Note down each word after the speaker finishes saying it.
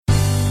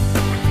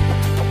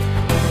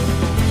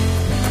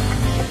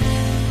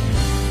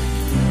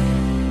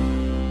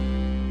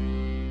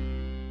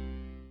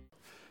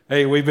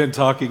Hey, we've been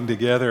talking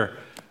together,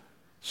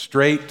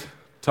 Straight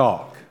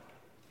Talk.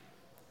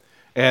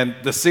 And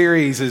the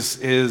series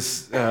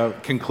is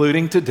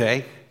concluding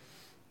today,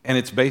 and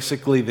it's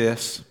basically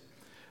this,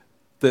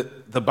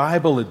 that the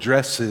Bible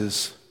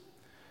addresses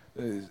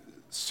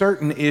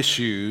certain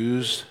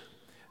issues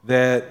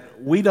that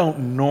we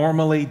don't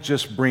normally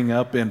just bring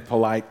up in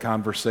polite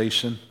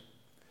conversation.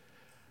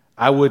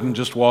 I wouldn't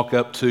just walk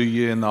up to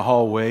you in the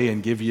hallway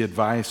and give you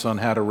advice on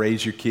how to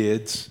raise your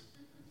kids,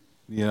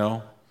 you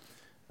know.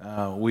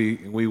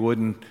 We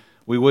wouldn't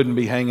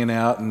be hanging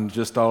out and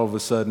just all of a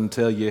sudden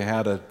tell you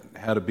how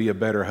to be a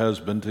better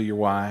husband to your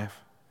wife.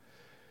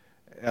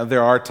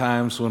 There are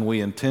times when we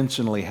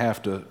intentionally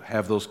have to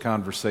have those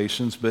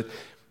conversations, but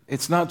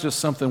it's not just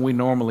something we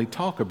normally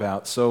talk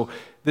about. So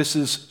this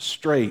is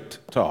straight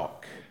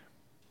talk.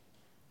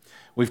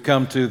 We've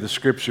come to the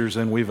Scriptures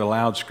and we've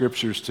allowed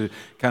Scriptures to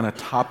kind of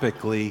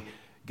topically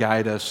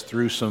guide us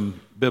through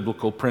some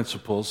biblical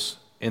principles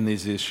in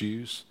these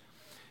issues.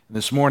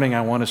 This morning,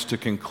 I want us to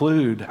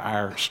conclude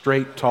our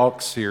Straight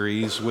Talk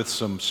series with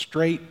some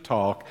straight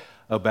talk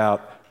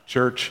about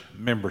church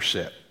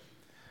membership.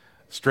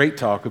 Straight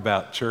talk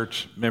about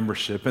church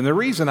membership. And the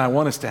reason I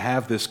want us to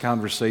have this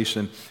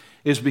conversation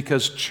is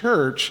because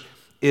church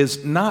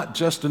is not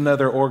just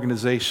another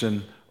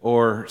organization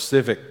or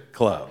civic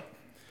club.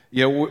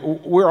 You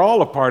know, we're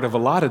all a part of a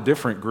lot of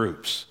different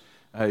groups.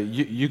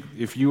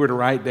 If you were to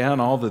write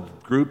down all the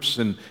groups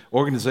and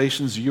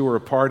organizations you were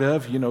a part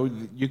of,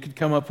 you could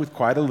come up with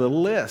quite a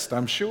little list,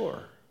 I'm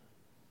sure.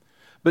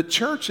 But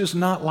church is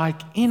not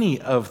like any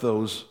of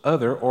those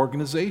other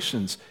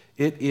organizations.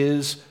 It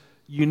is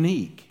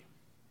unique.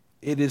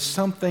 It is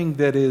something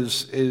that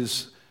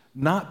is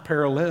not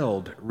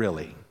paralleled,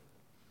 really,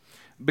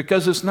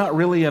 because it's not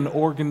really an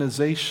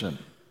organization.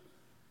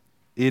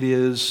 It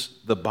is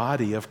the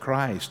body of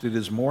Christ. It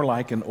is more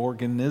like an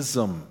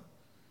organism.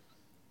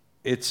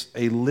 It's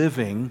a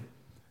living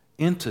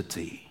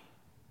entity.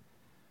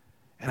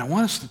 And I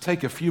want us to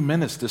take a few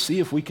minutes to see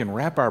if we can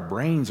wrap our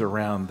brains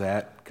around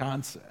that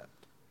concept.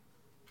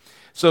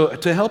 So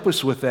to help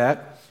us with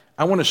that,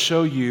 I want to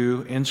show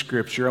you in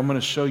Scripture, I'm going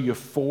to show you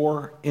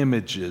 4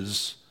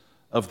 images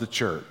of the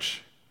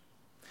church.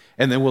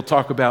 And then we'll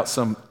talk about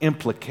some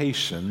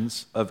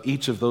implications of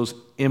each of those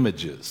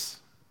images.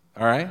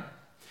 All right?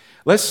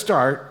 Let's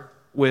start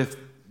with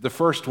the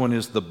first one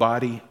is the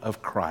body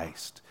of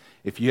Christ.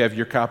 If you have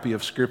your copy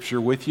of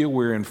Scripture with you,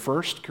 we're in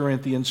 1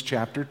 Corinthians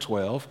chapter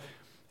 12,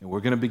 and we're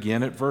going to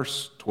begin at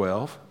verse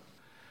 12.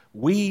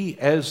 We,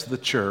 as the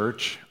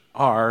church,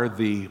 are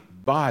the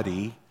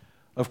body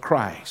of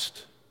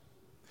Christ.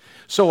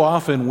 So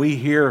often we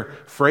hear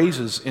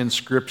phrases in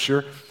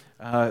Scripture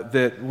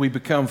that we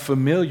become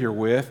familiar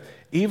with,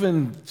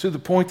 even to the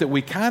point that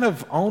we kind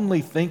of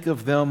only think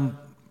of them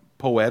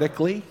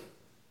poetically.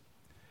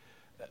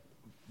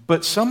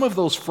 But some of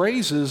those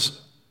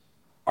phrases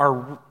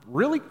are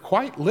really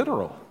quite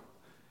literal.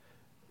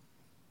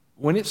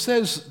 When it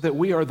says that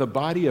we are the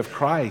body of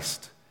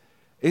Christ,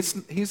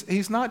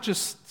 he's not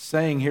just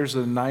saying here's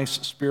a nice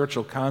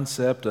spiritual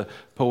concept, a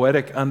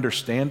poetic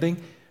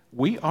understanding.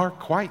 We are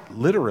quite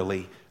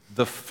literally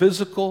the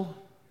physical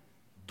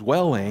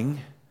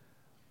dwelling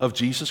of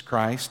Jesus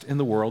Christ in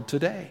the world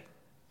today.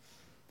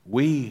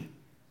 We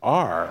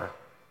are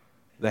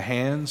the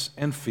hands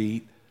and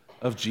feet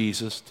of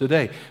Jesus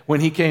today. When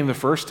he came the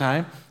first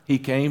time, he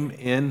came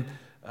in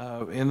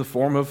the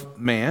form of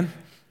man.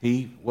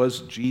 He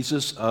was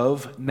Jesus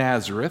of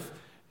Nazareth.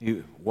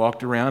 He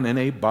walked around in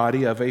a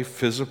body of a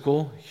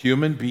physical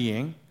human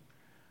being.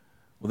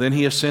 Well, then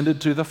he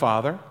ascended to the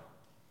Father,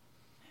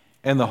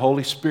 and the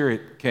Holy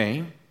Spirit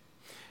came.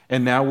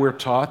 And now we're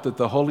taught that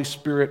the Holy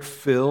Spirit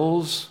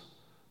fills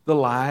the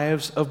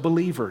lives of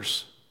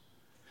believers.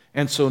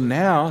 And so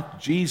now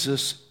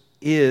Jesus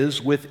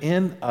is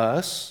within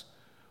us.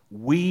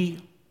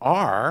 We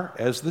are,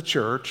 as the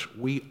church,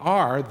 we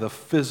are the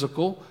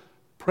physical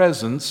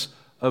presence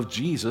of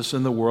Jesus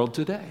in the world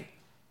today.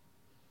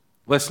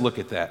 Let's look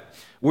at that.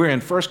 We're in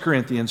 1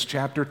 Corinthians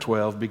chapter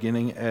 12,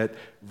 beginning at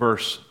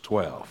verse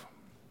 12.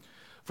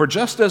 For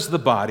just as the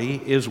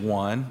body is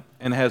one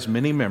and has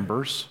many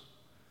members,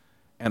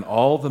 and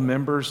all the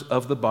members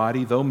of the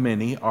body, though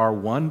many, are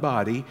one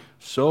body,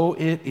 so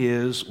it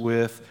is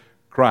with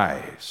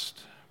Christ.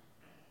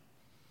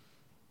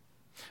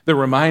 The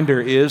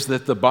reminder is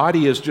that the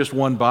body is just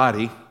one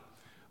body,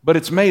 but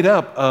it's made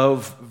up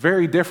of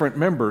very different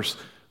members.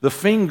 The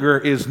finger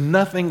is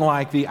nothing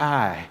like the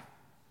eye,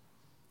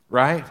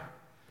 right?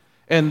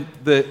 And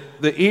the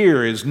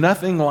ear is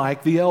nothing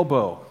like the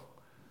elbow.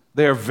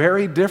 They're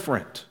very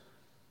different,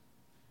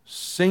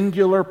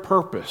 singular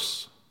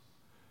purpose,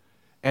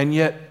 and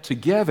yet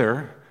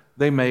together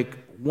they make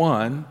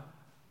one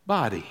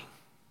body.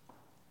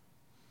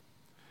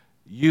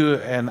 You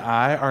and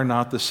I are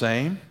not the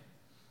same.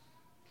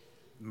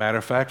 Matter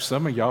of fact,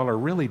 some of y'all are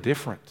really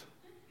different.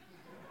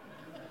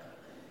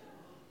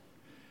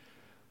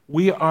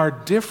 We are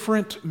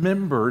different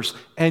members,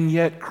 and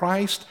yet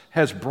Christ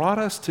has brought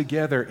us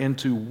together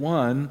into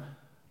one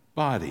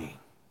body.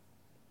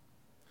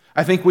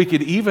 I think we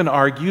could even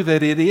argue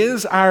that it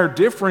is our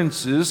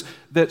differences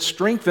that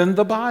strengthen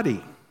the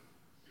body.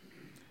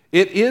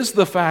 It is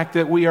the fact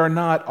that we are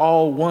not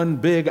all one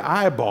big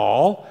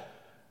eyeball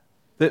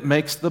that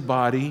makes the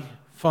body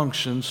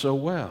function so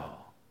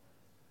well.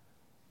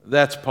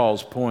 That's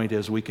Paul's point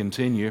as we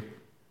continue.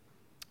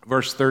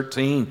 Verse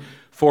 13,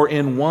 for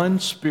in one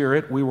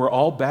Spirit we were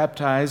all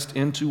baptized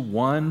into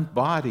one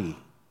body.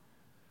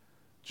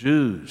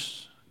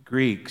 Jews,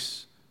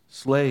 Greeks,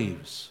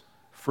 slaves,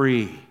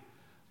 free,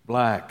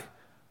 black,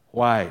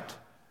 white,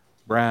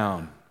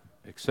 brown,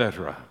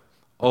 etc.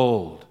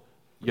 Old,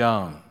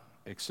 young,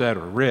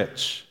 etc.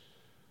 Rich,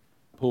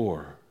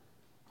 poor,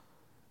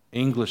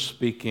 English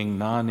speaking,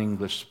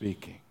 non-English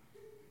speaking.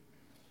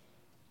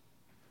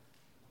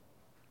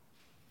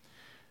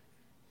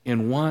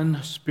 In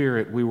one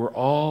Spirit we were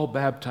all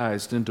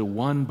baptized into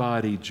one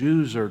body,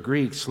 Jews or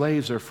Greeks,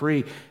 slaves or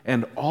free,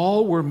 and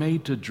all were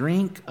made to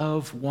drink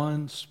of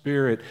one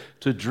Spirit.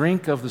 To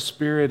drink of the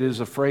Spirit is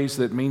a phrase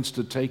that means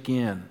to take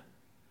in.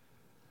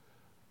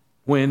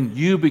 When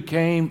you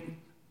became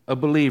a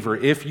believer,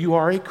 if you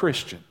are a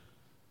Christian,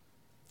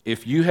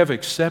 if you have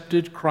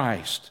accepted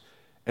Christ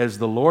as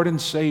the Lord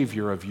and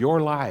Savior of your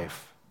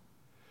life,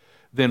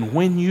 then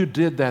when you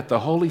did that,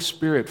 the Holy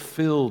Spirit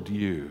filled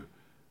you.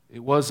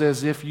 It was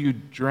as if you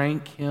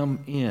drank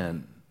Him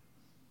in.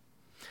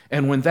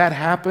 And when that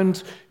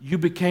happened, you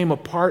became a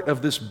part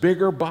of this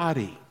bigger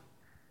body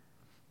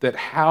that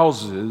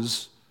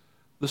houses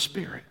the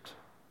Spirit.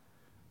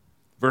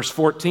 Verse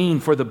 14,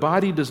 for the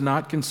body does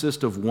not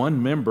consist of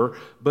one member,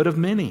 but of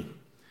many.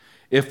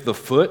 If the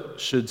foot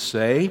should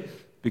say,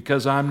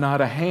 because I'm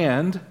not a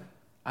hand,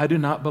 I do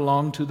not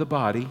belong to the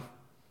body,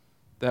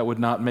 that would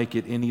not make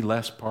it any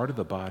less part of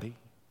the body.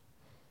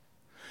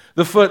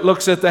 The foot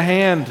looks at the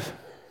hand,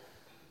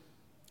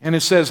 and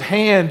it says,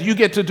 hand, you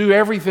get to do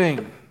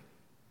everything.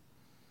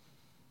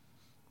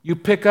 You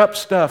pick up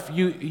stuff.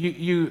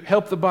 You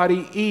help the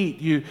body eat.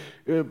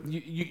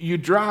 You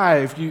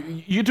drive.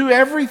 You do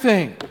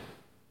everything.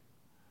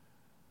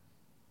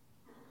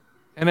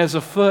 And as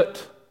a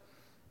foot,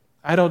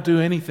 I don't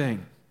do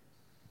anything.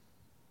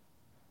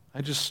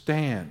 I just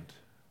stand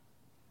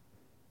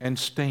and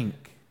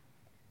stink.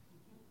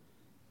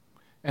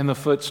 And the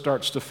foot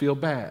starts to feel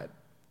bad.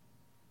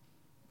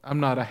 I'm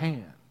not a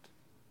hand.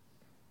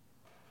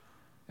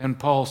 And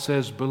Paul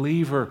says,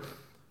 believer,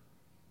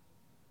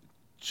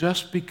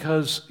 just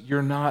because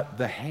you're not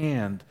the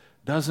hand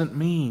doesn't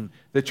mean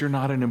that you're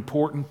not an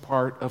important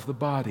part of the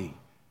body.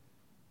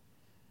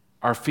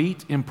 Are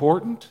feet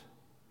important?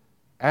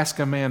 Ask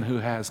a man who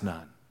has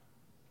none.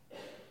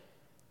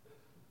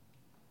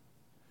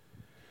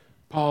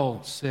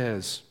 Paul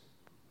says,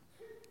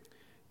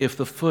 if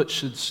the foot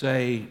should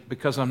say,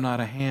 because I'm not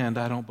a hand,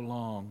 I don't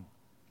belong,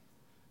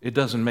 it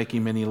doesn't make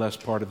him any less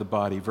part of the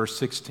body. Verse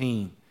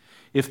 16,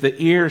 if the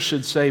ear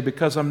should say,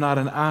 because I'm not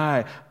an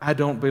eye, I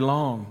don't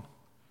belong,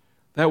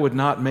 that would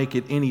not make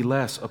it any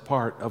less a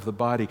part of the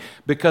body.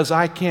 Because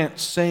I can't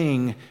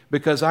sing,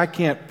 because I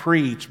can't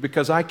preach,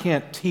 because I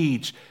can't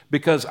teach,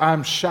 because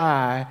I'm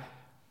shy,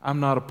 I'm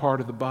not a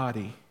part of the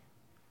body.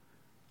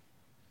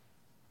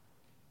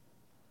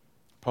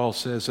 Paul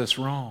says that's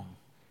wrong.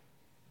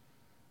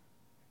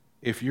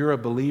 If you're a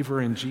believer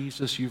in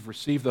Jesus, you've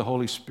received the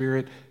Holy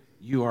Spirit,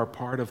 you are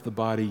part of the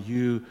body,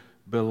 you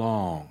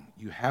belong.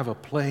 You have a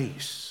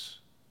place.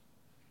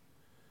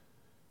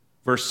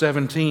 Verse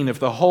 17, if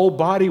the whole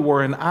body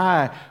were an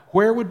eye,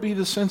 where would be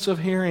the sense of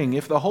hearing?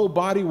 If the whole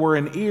body were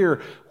an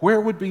ear,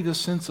 where would be the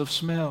sense of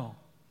smell?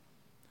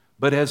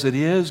 But as it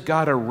is,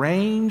 God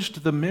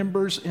arranged the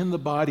members in the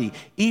body,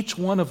 each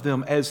one of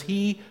them as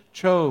He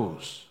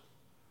chose.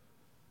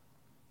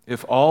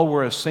 If all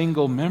were a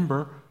single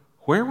member,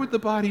 where would the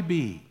body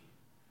be?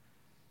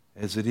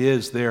 As it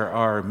is, there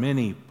are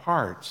many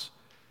parts,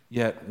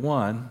 yet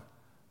one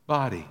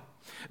body.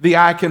 The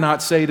eye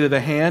cannot say to the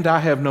hand, I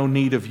have no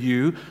need of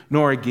you,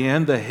 nor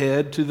again the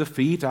head to the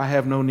feet, I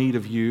have no need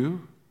of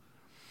you.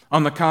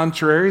 On the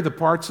contrary, the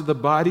parts of the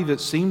body that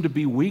seem to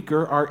be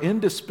weaker are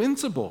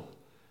indispensable.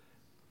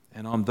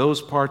 And on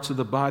those parts of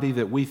the body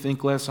that we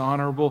think less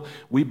honorable,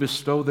 we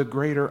bestow the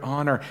greater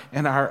honor,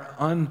 and our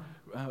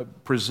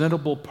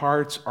unpresentable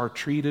parts are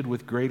treated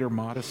with greater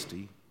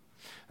modesty.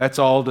 That's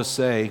all to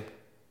say,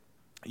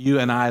 you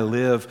and I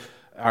live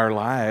our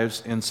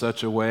lives in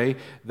such a way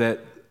that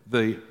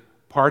the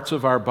parts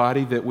of our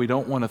body that we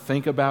don't want to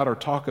think about or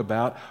talk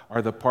about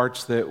are the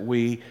parts that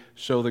we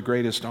show the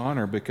greatest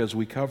honor because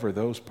we cover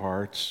those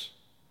parts.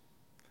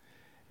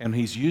 And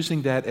he's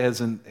using that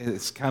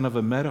as kind of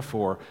a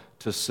metaphor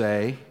to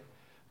say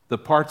the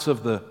parts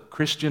of the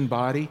Christian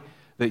body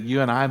that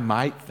you and I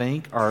might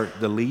think are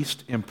the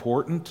least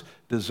important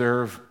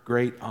deserve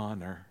great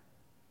honor.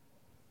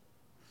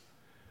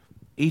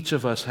 Each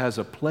of us has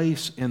a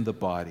place in the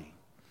body.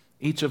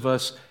 Each of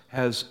us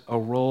has a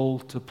role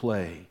to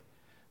play.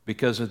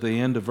 Because at the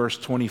end of verse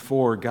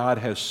 24, God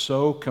has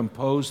so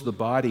composed the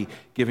body,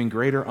 giving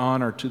greater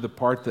honor to the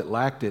part that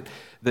lacked it,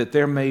 that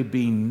there may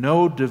be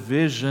no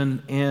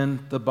division in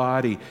the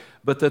body,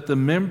 but that the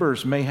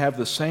members may have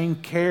the same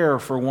care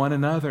for one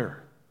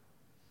another.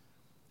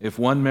 If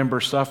one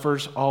member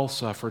suffers, all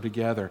suffer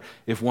together.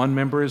 If one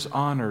member is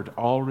honored,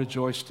 all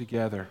rejoice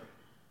together.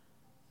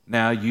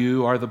 Now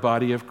you are the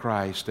body of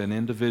Christ and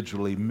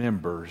individually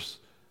members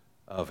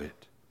of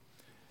it.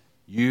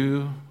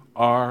 You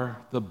are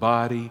the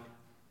body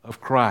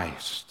of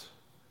Christ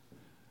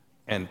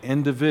and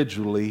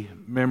individually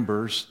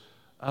members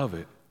of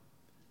it.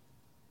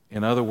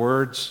 In other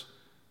words,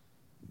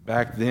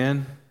 back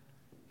then,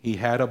 he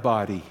had a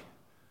body.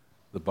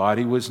 The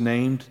body was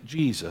named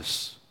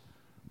Jesus.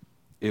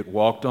 It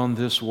walked on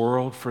this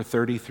world for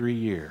 33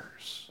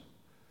 years.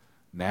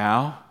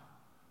 Now,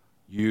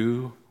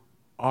 you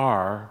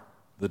are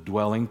the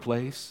dwelling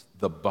place,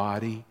 the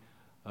body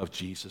of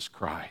Jesus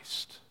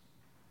Christ.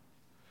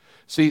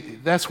 See,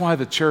 that's why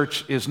the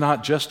church is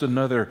not just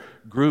another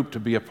group to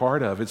be a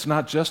part of. It's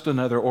not just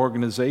another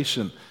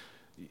organization.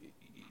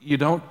 You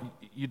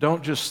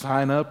don't just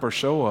sign up or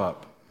show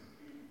up.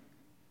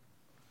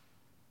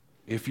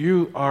 If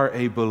you are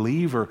a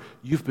believer,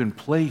 you've been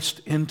placed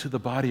into the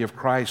body of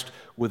Christ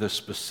with a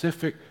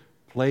specific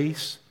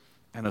place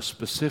and a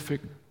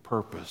specific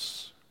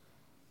purpose.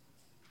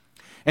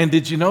 And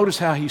did you notice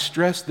how he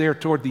stressed there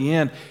toward the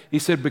end? He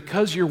said,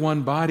 because you're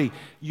one body,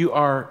 you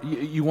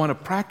want to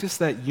practice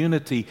that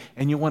unity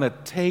and you want to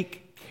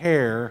take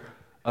care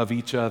of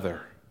each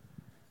other.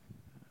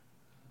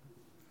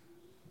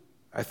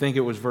 I think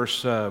it was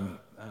verse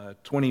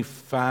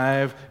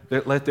 25,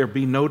 that let there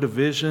be no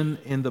division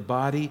in the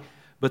body,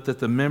 but that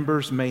the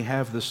members may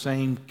have the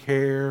same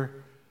care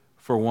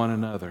for one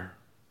another.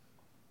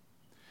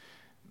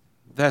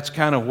 That's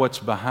kind of what's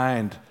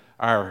behind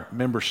our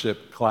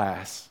membership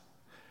class.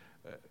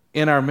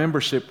 In our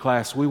membership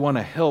class, we want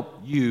to help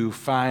you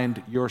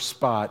find your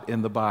spot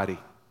in the body.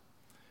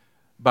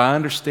 By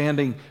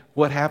understanding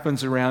what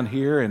happens around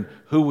here and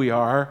who we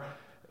are,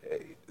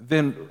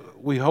 then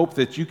we hope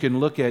that you can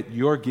look at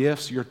your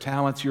gifts, your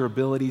talents, your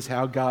abilities,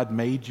 how God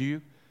made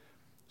you,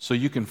 so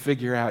you can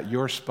figure out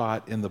your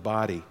spot in the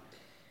body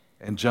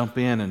and jump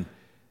in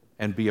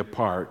and be a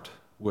part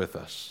with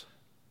us.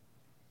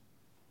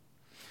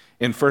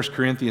 In 1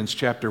 Corinthians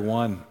chapter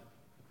 1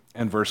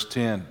 and verse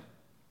 10,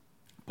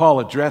 Paul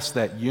addressed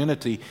that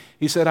unity.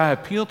 He said, I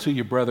appeal to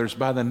you, brothers,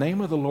 by the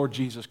name of the Lord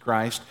Jesus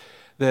Christ,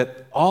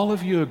 that all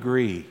of you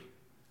agree,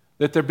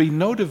 that there be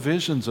no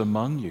divisions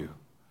among you,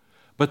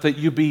 but that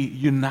you be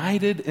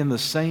united in the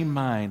same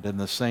mind and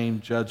the same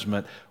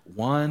judgment,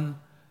 one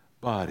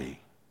body,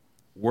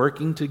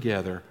 working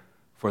together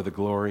for the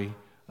glory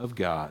of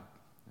God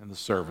and the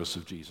service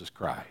of Jesus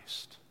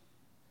Christ.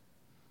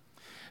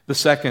 The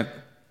second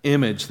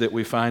image that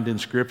we find in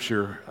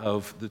Scripture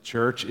of the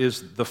church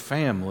is the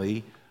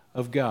family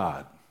of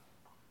God.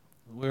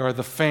 We are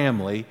the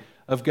family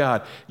of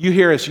God. You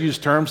hear us use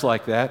terms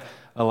like that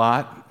a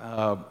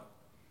lot.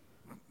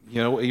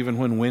 Even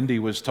when Wendy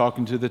was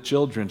talking to the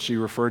children, she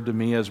referred to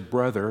me as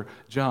Brother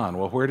John.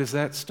 Well, where does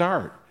that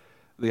start?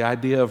 The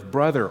idea of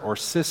brother or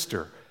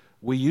sister.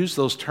 We use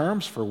those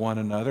terms for one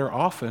another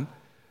often.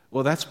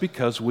 Well, that's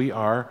because we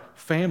are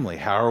family.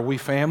 How are we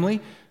family?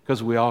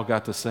 Because we all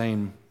got the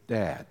same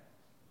dad.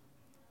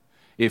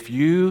 If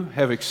you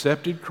have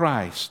accepted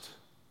Christ,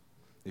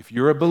 if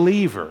you're a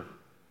believer,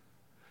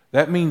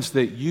 that means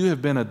that you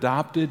have been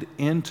adopted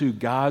into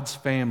God's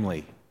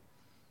family.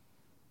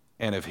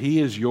 And if He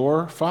is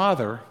your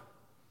father,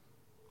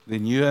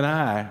 then you and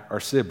I are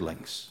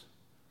siblings.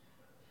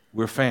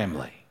 We're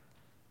family.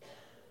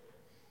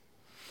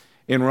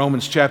 In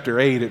Romans chapter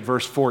 8 at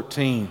verse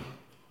 14,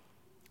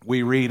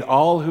 we read,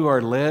 all who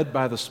are led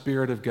by the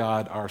Spirit of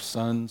God are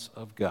sons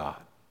of God.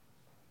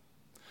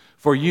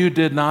 For you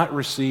did not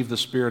receive the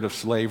spirit of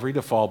slavery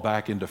to fall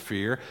back into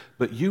fear,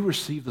 but you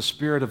received the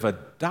spirit of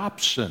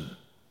adoption.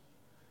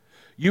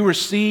 You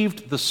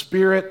received the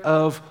spirit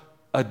of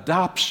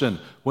adoption.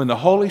 When the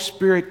Holy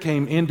Spirit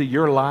came into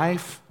your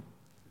life,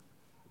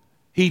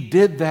 He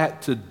did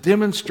that to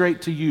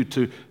demonstrate to you,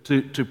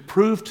 to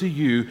prove to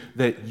you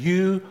that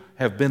you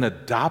have been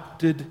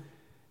adopted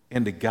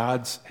into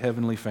God's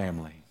heavenly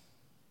family.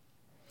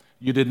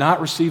 You did not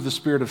receive the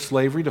spirit of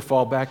slavery to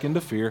fall back into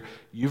fear.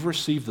 You've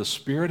received the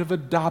spirit of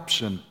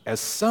adoption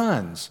as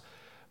sons,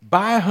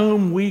 by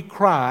whom we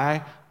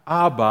cry,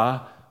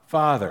 Abba,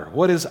 Father.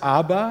 What is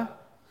Abba?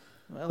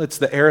 Well, it's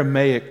the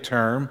Aramaic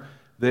term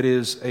that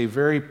is a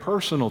very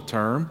personal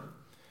term.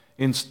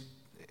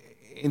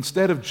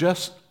 Instead of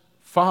just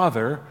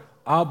father,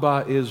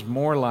 Abba is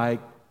more like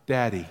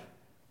daddy.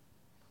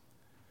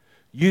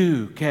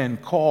 You can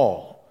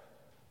call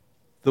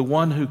the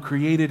one who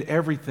created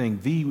everything,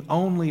 the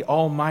only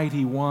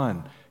Almighty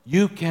One.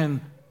 You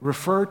can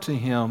refer to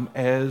Him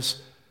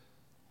as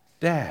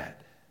Dad.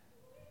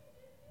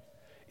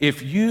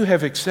 If you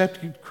have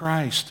accepted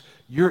Christ,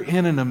 you're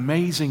in an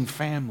amazing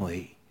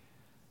family.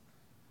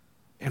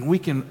 And we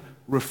can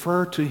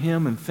refer to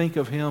Him and think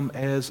of Him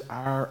as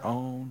our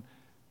own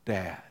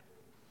Dad.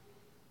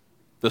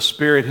 The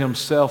Spirit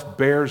Himself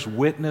bears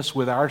witness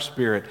with our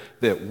spirit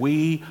that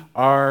we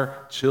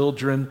are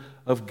children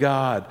of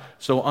God.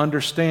 So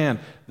understand,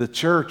 the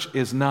church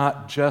is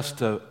not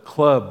just a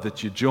club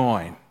that you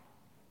join.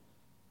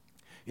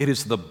 It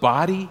is the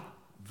body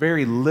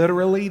very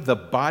literally the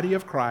body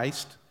of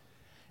Christ,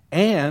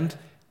 and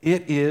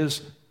it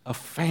is a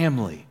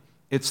family.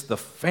 It's the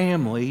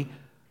family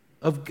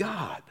of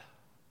God.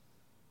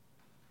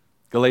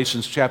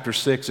 Galatians chapter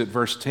 6 at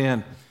verse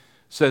 10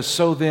 says,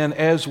 "So then,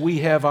 as we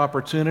have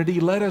opportunity,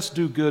 let us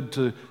do good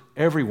to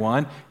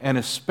everyone, and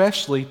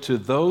especially to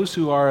those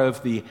who are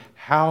of the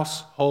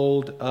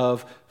household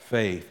of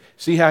faith."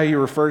 See how he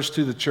refers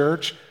to the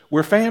church?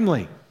 We're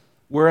family.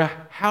 We're a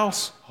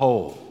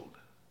household.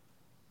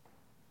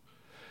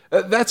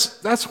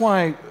 That's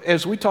why,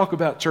 as we talk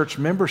about church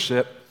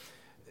membership,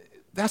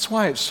 that's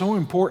why it's so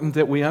important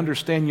that we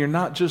understand you're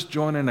not just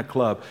joining a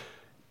club.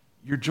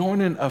 You're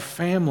joining a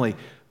family.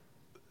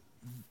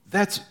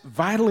 That's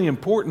vitally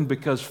important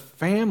because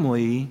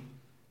family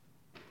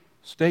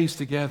stays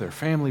together.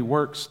 Family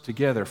works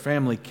together.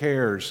 Family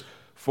cares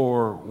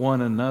for one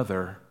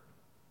another.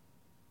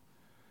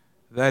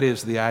 That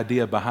is the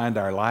idea behind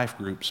our life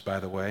groups,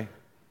 by the way.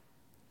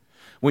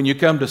 When you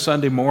come to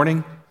Sunday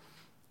morning,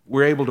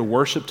 we're able to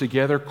worship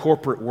together.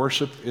 Corporate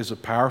worship is a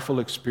powerful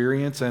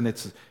experience, and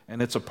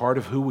it's a part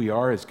of who we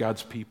are as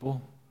God's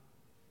people.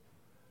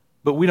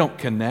 But we don't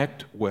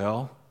connect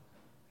well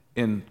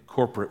in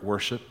corporate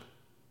worship.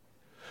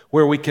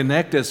 Where we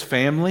connect as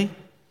family,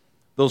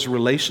 those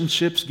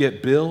relationships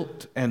get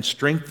built and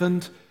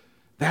strengthened.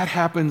 That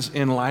happens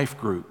in life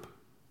group.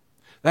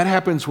 That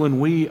happens when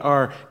we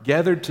are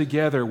gathered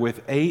together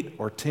with 8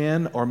 or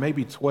 10 or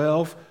maybe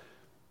 12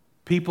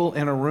 people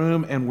in a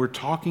room, and we're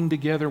talking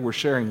together, we're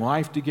sharing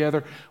life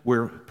together,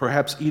 we're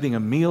perhaps eating a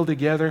meal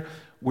together,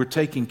 we're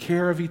taking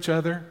care of each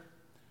other.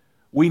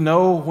 We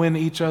know when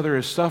each other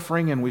is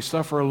suffering, and we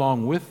suffer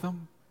along with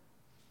them.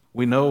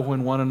 We know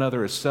when one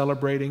another is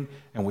celebrating,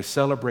 and we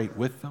celebrate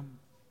with them.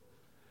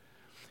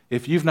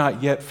 If you've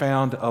not yet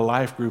found a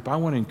life group, I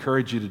want to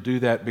encourage you to do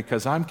that,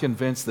 because I'm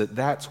convinced that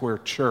that's where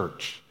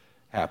church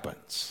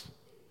happens.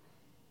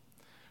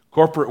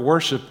 Corporate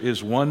worship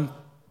is one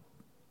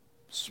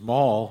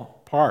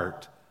small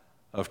part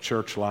of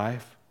church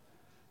life.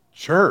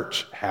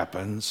 Church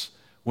happens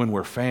when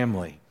we're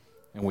family,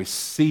 and we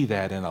see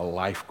that in a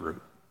life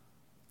group.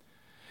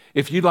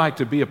 If you'd like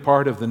to be a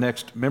part of the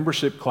next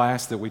membership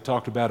class that we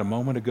talked about a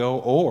moment ago,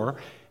 or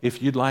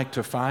if you'd like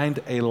to find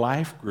a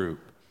life group,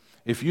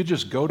 if you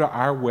just go to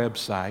our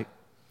website,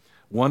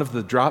 one of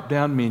the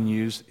drop-down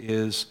menus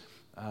is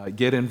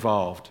Get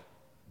Involved.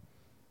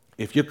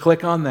 If you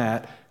click on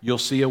that, you'll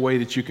see a way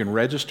that you can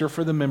register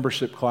for the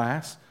membership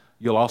class.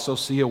 You'll also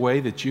see a way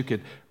that you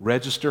could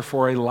register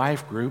for a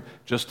life group,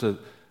 just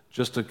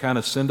to kind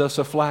of send us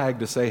a flag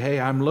to say, "Hey,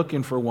 I'm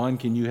looking for one.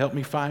 Can you help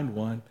me find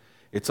one?"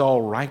 It's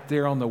all right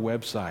there on the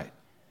website.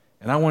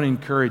 And I want to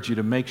encourage you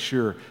to make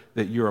sure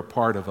that you're a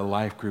part of a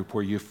life group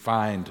where you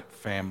find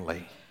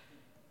family.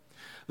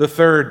 The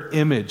third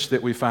image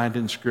that we find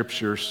in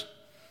Scriptures,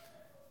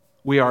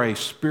 we are a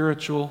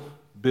spiritual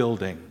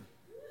building.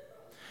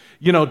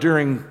 You know,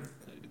 during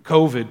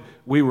COVID,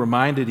 we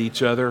reminded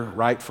each other,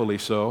 rightfully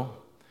so,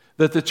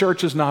 that the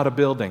church is not a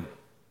building.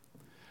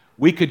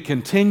 We could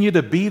continue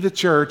to be the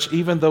church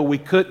even though we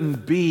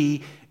couldn't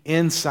be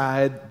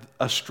inside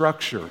a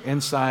structure,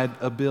 inside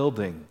a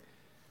building.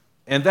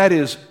 And that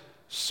is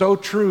so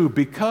true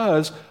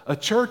because a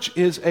church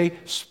is a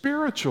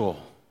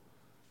spiritual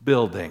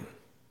building.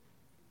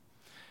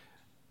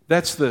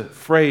 That's the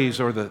phrase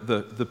or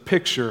the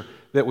picture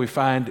that we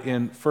find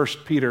in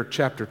 1 Peter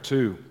chapter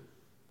 2.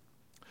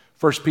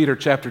 1 Peter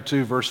chapter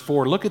 2, verse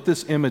 4. Look at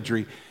this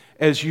imagery.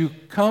 As you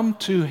come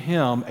to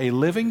him, a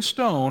living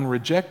stone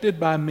rejected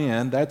by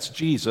men, that's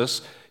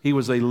Jesus. He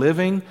was a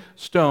living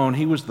stone.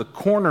 He was the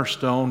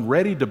cornerstone,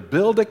 ready to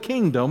build a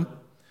kingdom.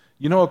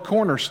 You know, a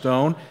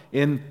cornerstone,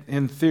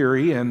 in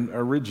theory, and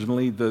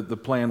originally the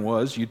plan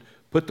was you'd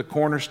put the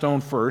cornerstone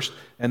first,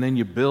 and then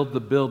you build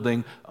the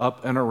building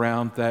up and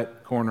around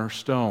that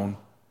cornerstone.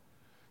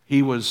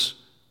 He was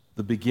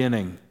the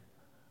beginning.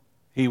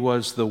 He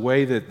was the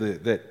way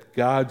that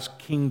God's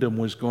kingdom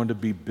was going to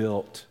be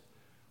built.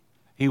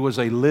 He was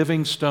a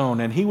living stone,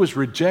 and he was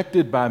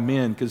rejected by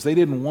men because they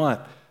didn't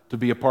want to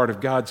be a part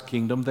of God's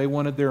kingdom. They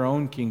wanted their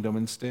own kingdom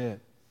instead.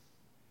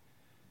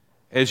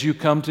 As you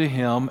come to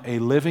him, a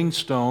living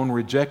stone,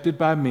 rejected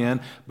by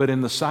men, but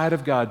in the sight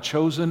of God,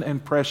 chosen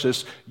and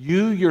precious,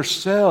 you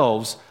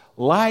yourselves,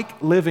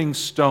 like living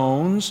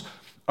stones,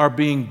 are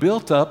being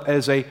built up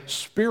as a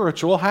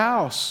spiritual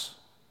house.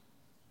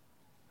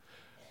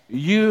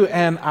 You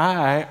and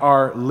I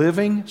are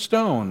living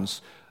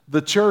stones.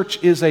 The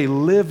church is a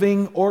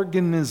living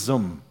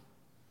organism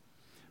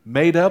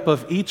made up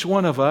of each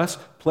one of us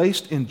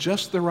placed in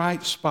just the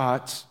right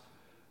spots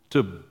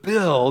to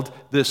build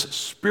this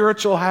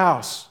spiritual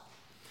house.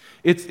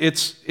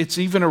 It's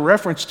even a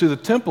reference to the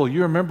temple.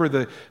 You remember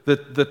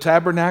the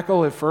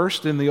tabernacle at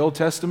first in the Old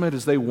Testament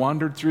as they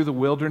wandered through the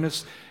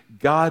wilderness.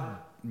 God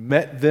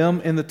met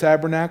them in the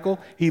tabernacle.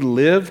 He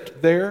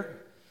lived there.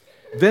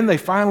 Then they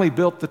finally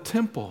built the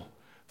temple.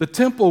 The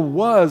temple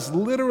was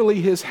literally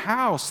his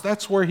house.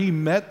 That's where he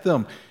met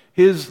them,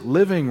 his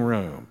living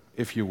room,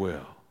 if you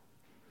will.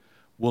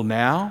 Well,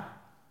 now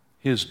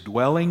his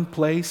dwelling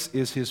place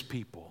is his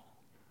people.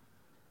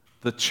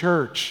 The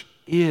church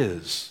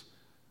is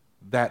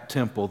that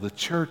temple. The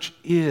church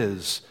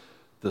is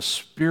the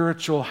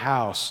spiritual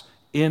house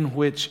in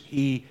which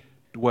He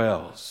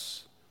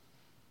dwells.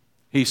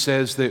 He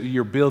says that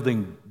you're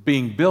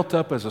being built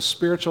up as a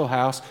spiritual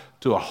house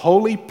to a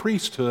holy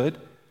priesthood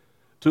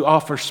to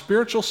offer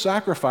spiritual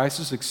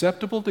sacrifices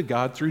acceptable to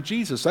God through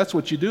Jesus. That's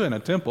what you do in a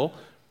temple.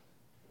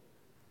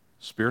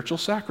 Spiritual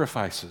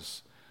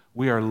sacrifices.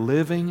 We are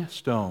living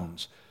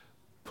stones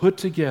put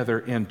together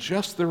in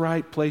just the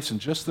right place and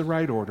just the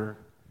right order,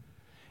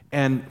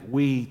 and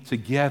we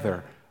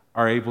together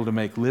are able to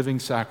make living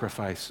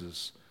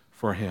sacrifices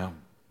for Him.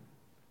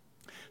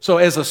 So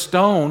as a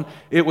stone,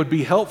 it would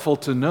be helpful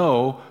to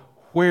know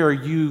where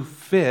you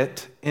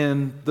fit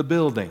in the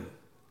building.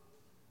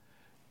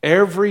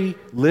 Every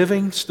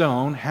living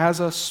stone has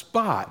a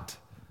spot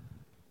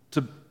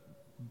to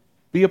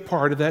be a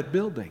part of that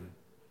building.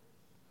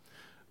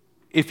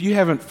 If you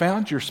haven't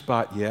found your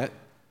spot yet,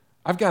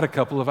 I've got a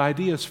couple of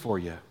ideas for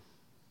you.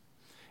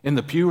 In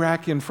the pew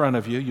rack in front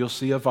of you, you'll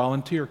see a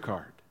volunteer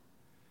card.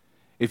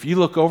 If you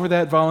look over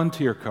that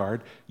volunteer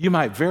card, you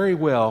might very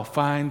well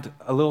find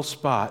a little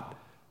spot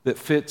that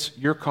fits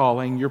your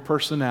calling, your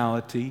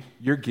personality,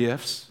 your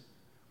gifts.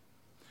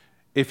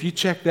 If you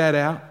check that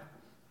out,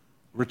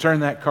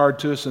 return that card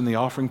to us in the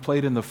offering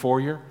plate in the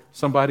foyer.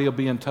 Somebody will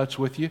be in touch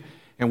with you,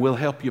 and we'll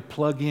help you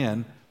plug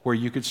in where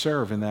you could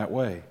serve in that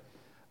way.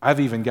 I've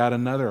even got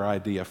another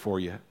idea for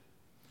you.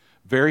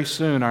 Very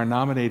soon, our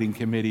nominating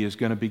committee is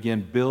going to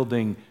begin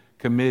building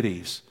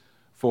committees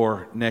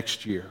for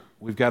next year.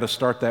 We've got to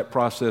start that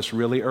process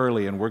really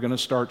early, and we're going to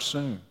start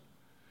soon.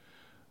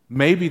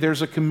 Maybe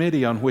there's a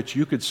committee on which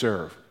you could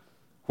serve,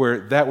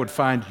 where that would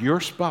find your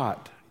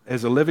spot.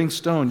 As a living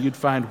stone, you'd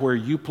find where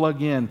you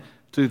plug in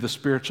to the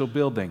spiritual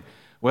building.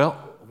 Well,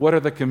 what are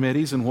the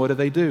committees and what do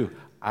they do?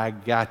 I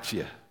got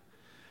you.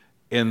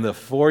 In the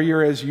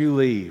foyer as you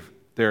leave,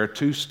 there are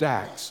 2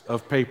 stacks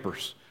of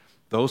papers.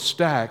 Those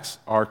stacks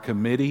are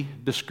committee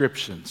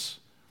descriptions.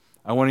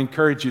 I want to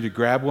encourage you to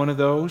grab one of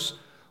those,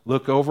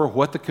 look over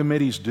what the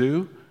committees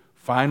do,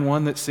 find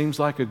one that seems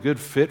like a good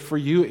fit for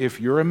you. If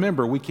you're a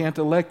member, we can't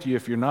elect you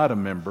if you're not a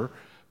member,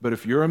 but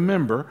if you're a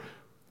member,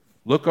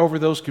 look over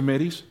those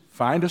committees,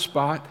 find a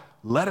spot,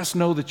 let us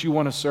know that you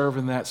want to serve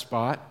in that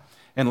spot,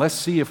 and let's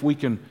see if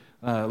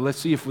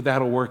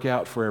that'll work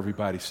out for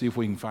everybody. See if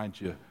we can find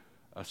you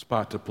a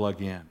spot to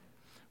plug in.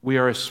 We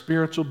are a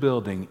spiritual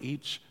building.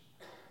 Each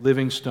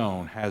living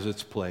stone has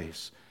its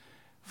place.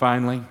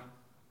 Finally,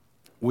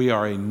 we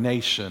are a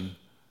nation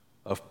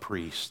of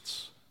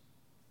priests.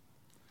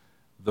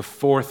 The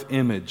 4th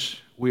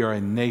image, we are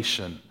a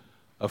nation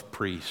of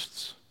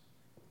priests.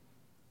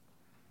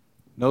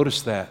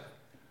 Notice that.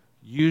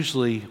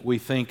 Usually we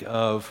think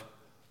of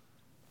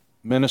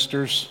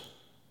ministers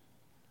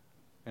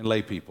and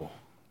lay people.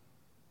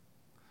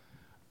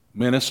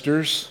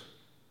 Ministers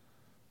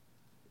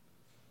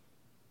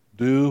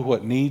do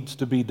what needs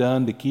to be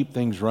done to keep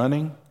things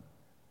running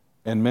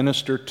and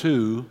minister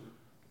to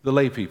the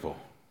lay people.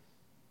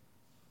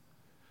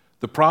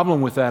 The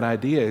problem with that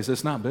idea is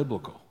it's not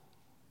biblical.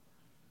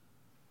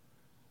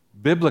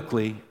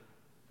 Biblically,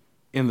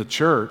 in the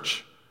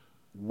church,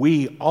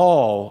 we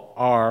all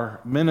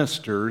are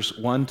ministers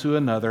one to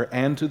another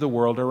and to the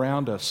world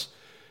around us.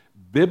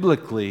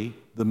 Biblically,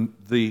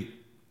 the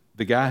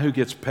guy who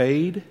gets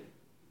paid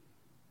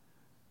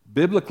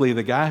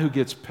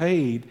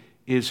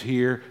is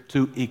here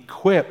to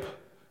equip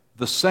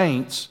the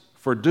saints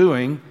for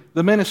doing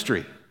the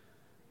ministry.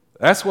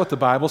 That's what the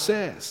Bible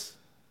says.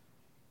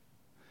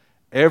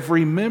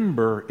 Every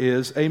member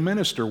is a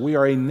minister. We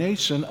are a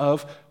nation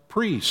of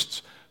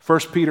priests. 1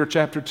 Peter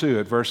chapter 2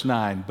 at verse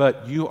 9.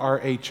 But you are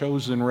a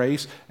chosen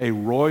race, a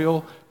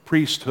royal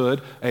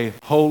priesthood, a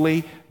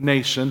holy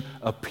nation,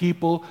 a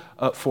people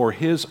for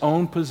His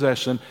own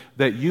possession,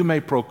 that you may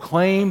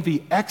proclaim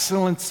the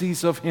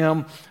excellencies of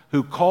Him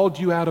who called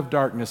you out of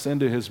darkness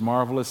into His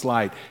marvelous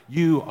light.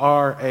 You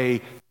are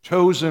a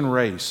chosen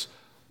race,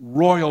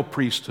 royal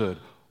priesthood,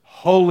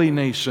 holy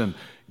nation.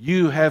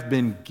 You have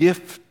been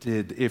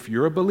gifted, if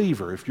you're a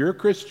believer, if you're a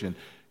Christian,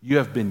 you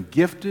have been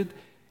gifted,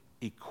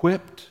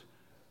 equipped,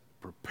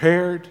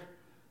 prepared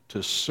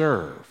to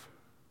serve.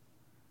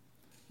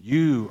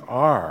 You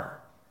are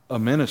a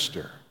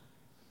minister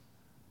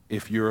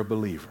if you're a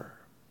believer.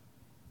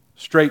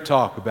 Straight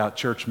talk about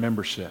church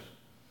membership.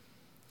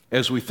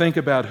 As we think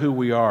about who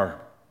we are,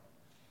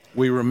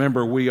 we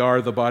remember we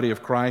are the body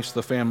of Christ,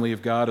 the family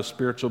of God, a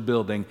spiritual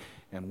building,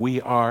 and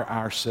we are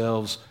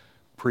ourselves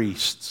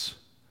priests.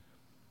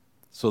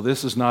 So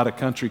this is not a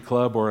country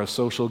club or a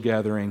social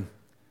gathering.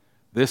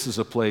 This is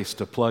a place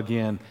to plug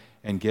in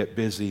and get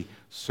busy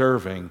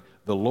serving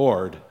the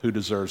Lord who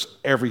deserves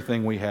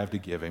everything we have to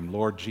give Him.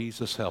 Lord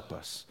Jesus, help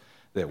us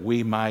that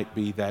we might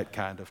be that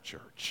kind of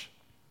church.